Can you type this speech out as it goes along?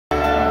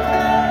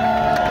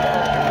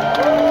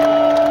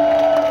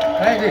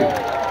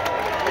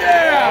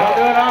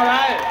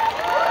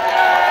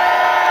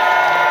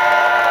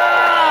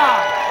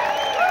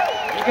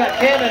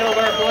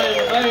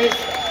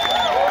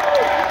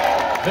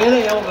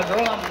the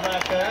drums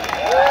back there.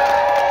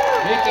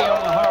 Mickey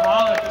on the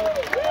harmonica.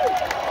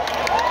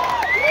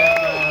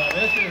 And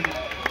this is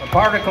the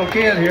particle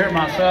kid here,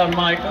 my son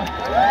Micah.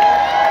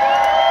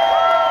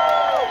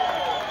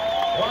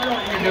 Why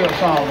don't you do a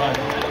song,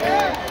 Micah?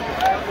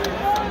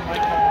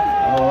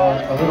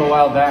 A little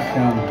while back,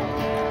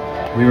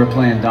 we were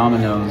playing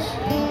dominoes,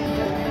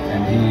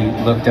 and he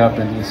looked up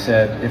and he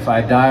said, "If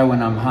I die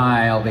when I'm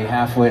high, I'll be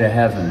halfway to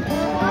heaven."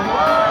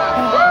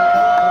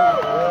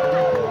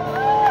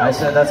 I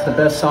said, "That's the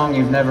best song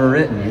you've never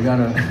written. You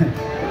gotta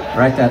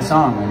write that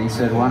song." And he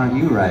said, "Why don't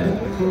you write it?"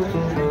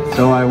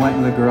 So I went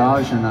in the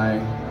garage and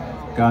I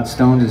got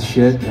stoned as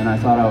shit, and I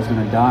thought I was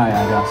gonna die.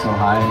 I got so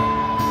high,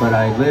 but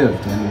I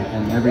lived,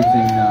 and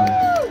everything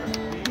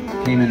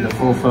came into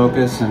full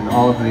focus, and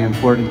all of the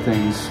important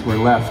things were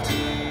left.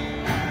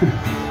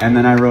 And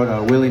then I wrote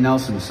a Willie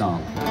Nelson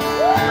song.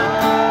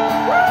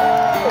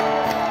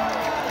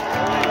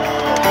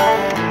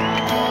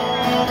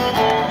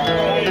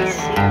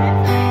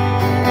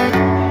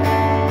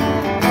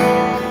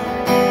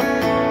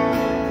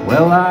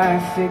 Well, I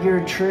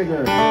figured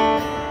Trigger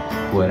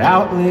would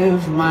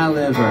outlive my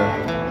liver,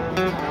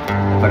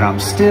 but I'm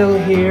still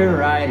here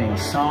writing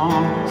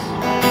songs.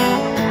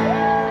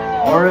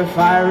 Or if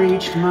I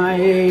reached my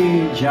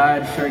age,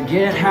 I'd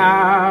forget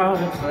how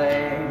to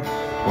play.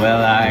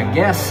 Well, I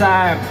guess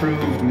I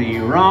proved me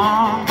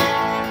wrong.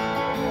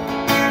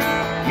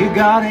 You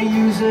gotta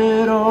use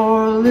it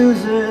or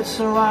lose it,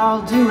 so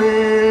I'll do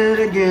it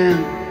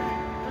again.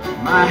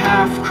 My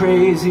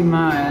half-crazy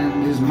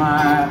mind is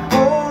my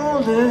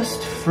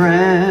oldest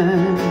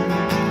friend.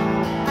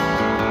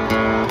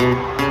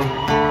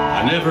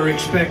 I never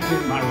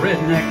expected my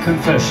redneck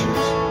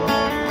confessions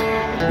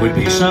would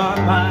be sung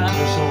by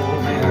this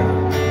old man,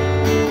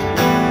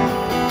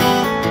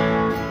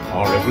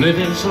 or if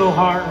living so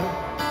hard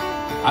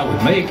I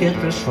would make it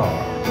this far.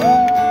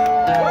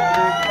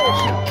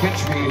 So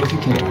catch me if you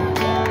can.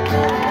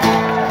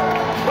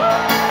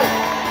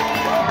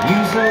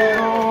 Use it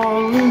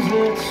or lose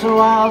it, so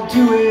I'll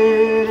do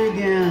it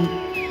again.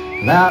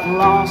 That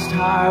lost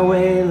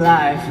highway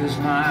life is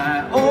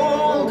my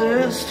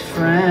oldest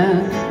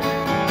friend.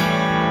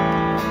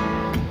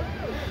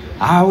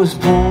 I was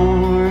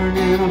born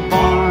in a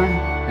barn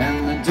and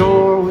the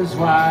door was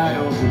wide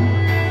open.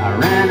 I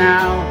ran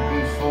out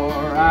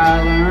before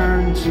I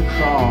learned to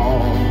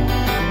crawl.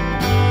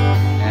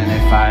 And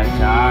if I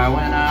die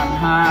when I'm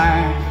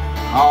high,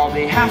 I'll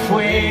be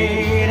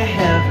halfway to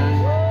heaven,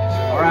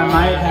 or I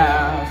might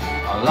have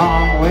a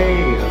long way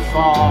to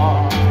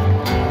fall.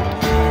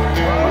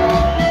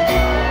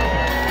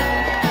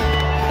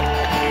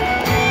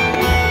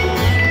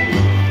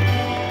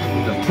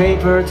 The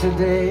paper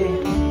today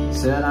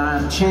said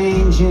I'm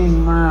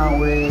changing my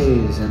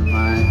ways, and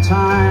my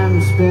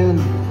time's been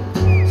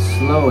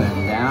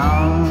slowing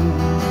down.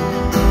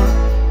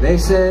 They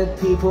said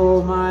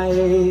people my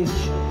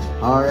age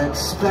are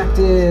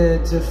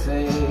expected to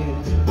fade.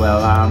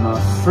 Well, I'm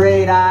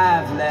afraid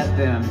I've let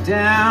them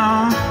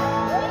down.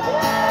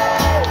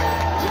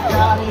 You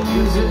gotta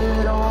use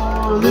it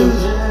or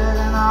lose it,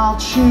 and I'll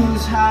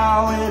choose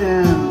how it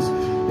ends.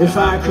 If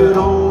I could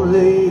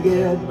only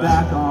get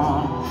back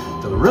on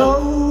the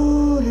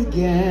road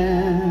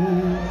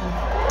again.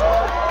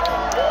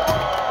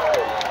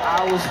 I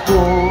was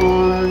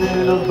born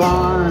in a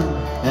barn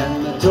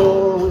and the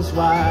door was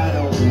wide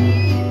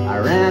open. I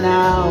ran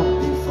out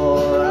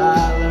before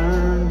I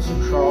learned to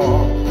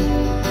crawl.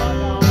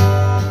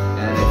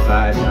 And if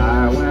I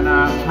die when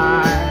I'm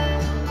high,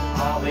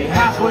 I'll be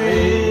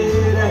halfway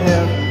to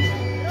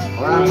heaven,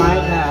 or I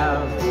might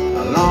have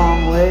a long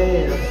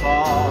way to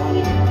fall.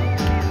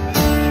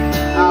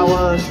 I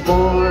was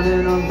born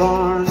in a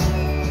barn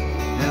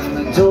and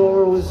the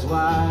door was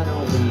wide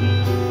open.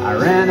 I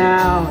ran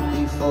out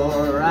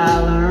before I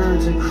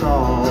learned to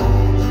crawl.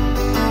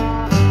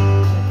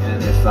 And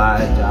if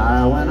I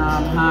die when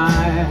I'm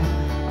high,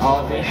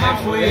 I'll be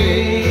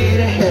halfway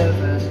to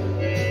heaven,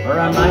 or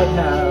I might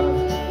have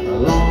a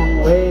long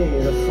way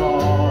to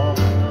fall.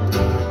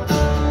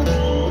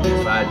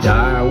 If I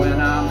die when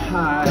I'm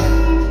high,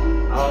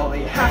 I'll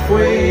be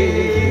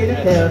halfway to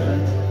heaven,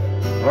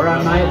 or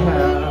I might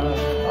have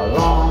a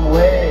long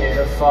way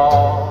to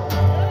fall.